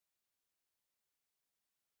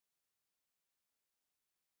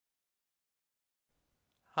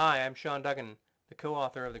Hi, I'm Sean Duggan, the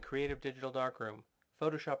co-author of the Creative Digital Darkroom,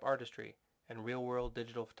 Photoshop Artistry, and Real-World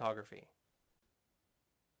Digital Photography.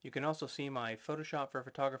 You can also see my Photoshop for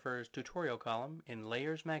Photographers tutorial column in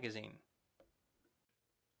Layers magazine.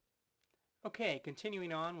 Okay,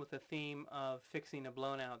 continuing on with the theme of fixing a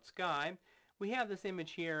blown out sky, we have this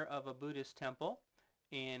image here of a Buddhist temple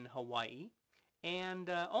in Hawaii, and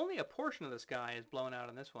only a portion of the sky is blown out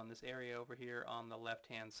in this one, this area over here on the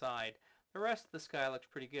left-hand side. The rest of the sky looks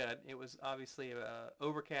pretty good. It was obviously an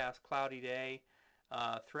overcast, cloudy day,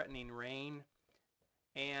 threatening rain,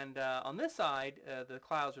 and on this side the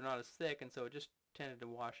clouds are not as thick, and so it just tended to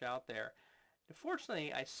wash out there.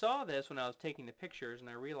 Fortunately, I saw this when I was taking the pictures, and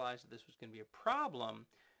I realized that this was going to be a problem.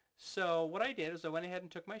 So what I did is I went ahead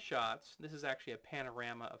and took my shots. This is actually a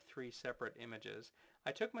panorama of 3 separate images.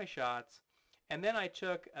 I took my shots, and then I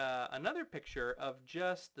took another picture of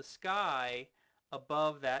just the sky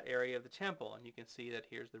above that area of the temple. And you can see that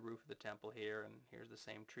here's the roof of the temple here, and here's the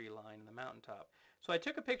same tree line in the mountaintop. So I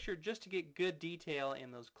took a picture just to get good detail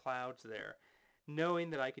in those clouds there, knowing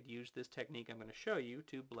that I could use this technique I'm going to show you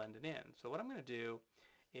to blend it in. So what I'm going to do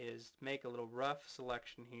is make a little rough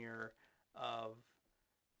selection here of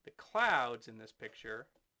the clouds in this picture,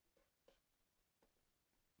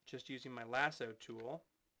 just using my lasso tool.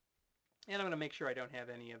 And I'm going to make sure I don't have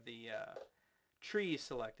any of the trees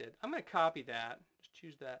selected. I'm going to copy that, just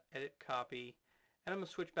choose that, edit, copy, and I'm going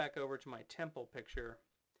to switch back over to my temple picture,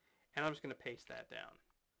 and I'm just going to paste that down.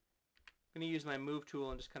 I'm going to use my move tool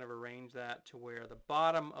and just kind of arrange that to where the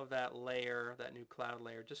bottom of that layer, that new cloud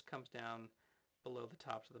layer, just comes down below the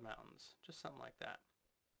tops of the mountains. Just something like that.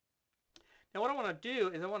 Now what I want to do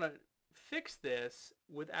is I want to fix this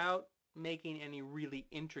without making any really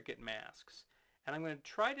intricate masks. And I'm going to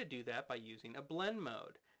try to do that by using a blend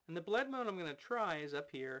mode. And the blend mode I'm going to try is up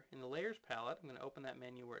here in the Layers palette. I'm going to open that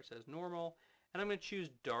menu where it says Normal, and I'm going to choose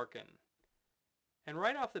Darken. And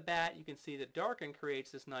right off the bat, you can see that Darken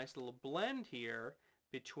creates this nice little blend here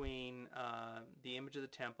between the image of the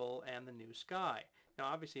temple and the new sky. Now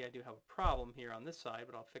obviously I do have a problem here on this side,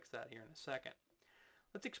 but I'll fix that here in a second.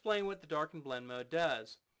 Let's explain what the Darken blend mode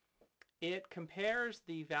does. It compares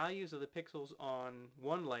the values of the pixels on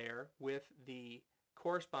one layer with the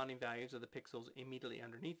corresponding values of the pixels immediately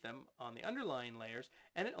underneath them on the underlying layers,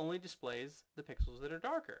 and it only displays the pixels that are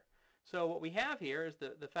darker. So what we have here is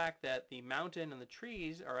the fact that the mountain and the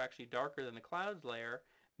trees are actually darker than the clouds layer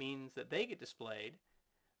means that they get displayed.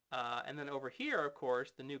 And then over here, of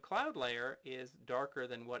course, the new cloud layer is darker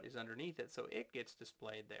than what is underneath it, so it gets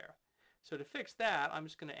displayed there. So to fix that, I'm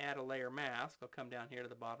just going to add a layer mask. I'll come down here to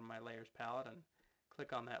the bottom of my layers palette and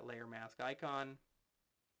click on that layer mask icon.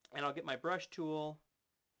 And I'll get my brush tool,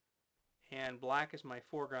 and black is my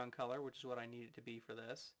foreground color, which is what I need it to be for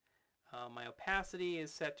this. My opacity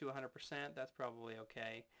is set to 100%. That's probably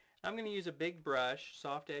okay. I'm going to use a big brush,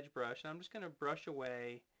 soft edge brush, and I'm just going to brush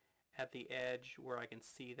away at the edge where I can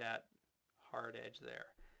see that hard edge there.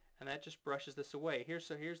 And that just brushes this away.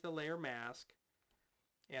 So here's the layer mask,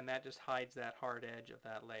 and that just hides that hard edge of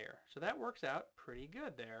that layer. So that works out pretty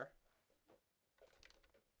good there.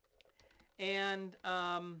 And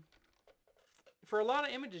for a lot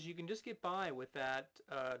of images, you can just get by with that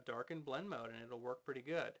darken blend mode, and it'll work pretty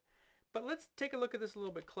good. But let's take a look at this a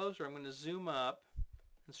little bit closer. I'm going to zoom up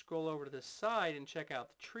and scroll over to this side and check out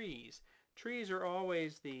the trees. Trees are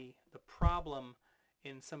always the problem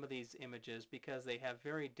in some of these images because they have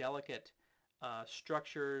very delicate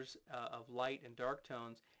structures of light and dark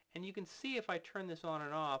tones. And you can see if I turn this on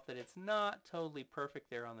and off that it's not totally perfect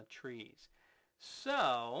there on the trees.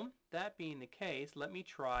 So, that being the case, let me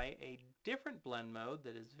try a different blend mode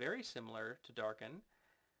that is very similar to Darken,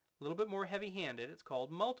 a little bit more heavy-handed. It's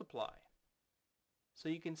called Multiply. So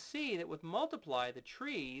you can see that with Multiply, the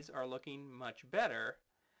trees are looking much better.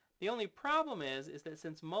 The only problem is that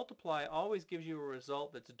since Multiply always gives you a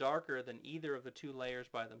result that's darker than either of the 2 layers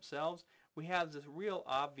by themselves, we have this real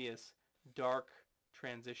obvious dark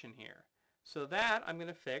transition here. So that I'm going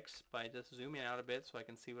to fix by just zooming out a bit so I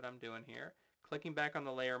can see what I'm doing here. Clicking back on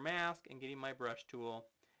the layer mask and getting my brush tool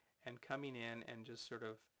and coming in and just sort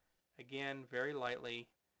of, again, very lightly,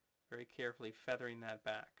 very carefully feathering that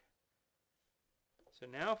back. So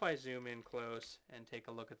now if I zoom in close and take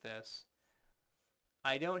a look at this,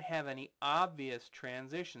 I don't have any obvious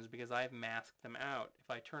transitions because I've masked them out. If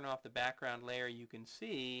I turn off the background layer, you can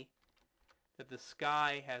see that the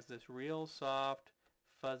sky has this real soft,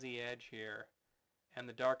 fuzzy edge here, and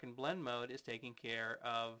the darken blend mode is taking care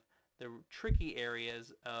of the tricky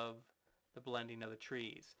areas of the blending of the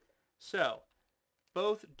trees. So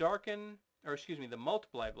both the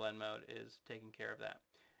Multiply blend mode is taking care of that.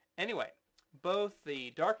 Anyway, Both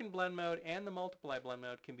the darken blend mode and the multiply blend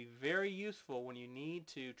mode can be very useful when you need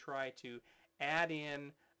to try to add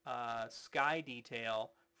in sky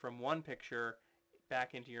detail from one picture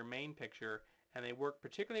back into your main picture, and they work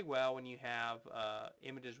particularly well when you have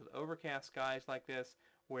images with overcast skies like this,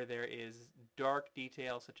 where there is dark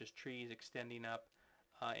detail such as trees extending up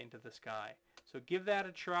into the sky. So give that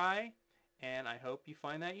a try, and I hope you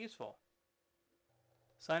find that useful.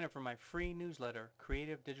 Sign up for my free newsletter,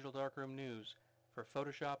 Creative Digital Darkroom News, for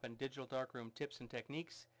Photoshop and digital darkroom tips and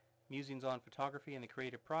techniques, musings on photography and the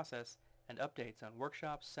creative process, and updates on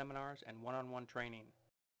workshops, seminars, and one-on-one training.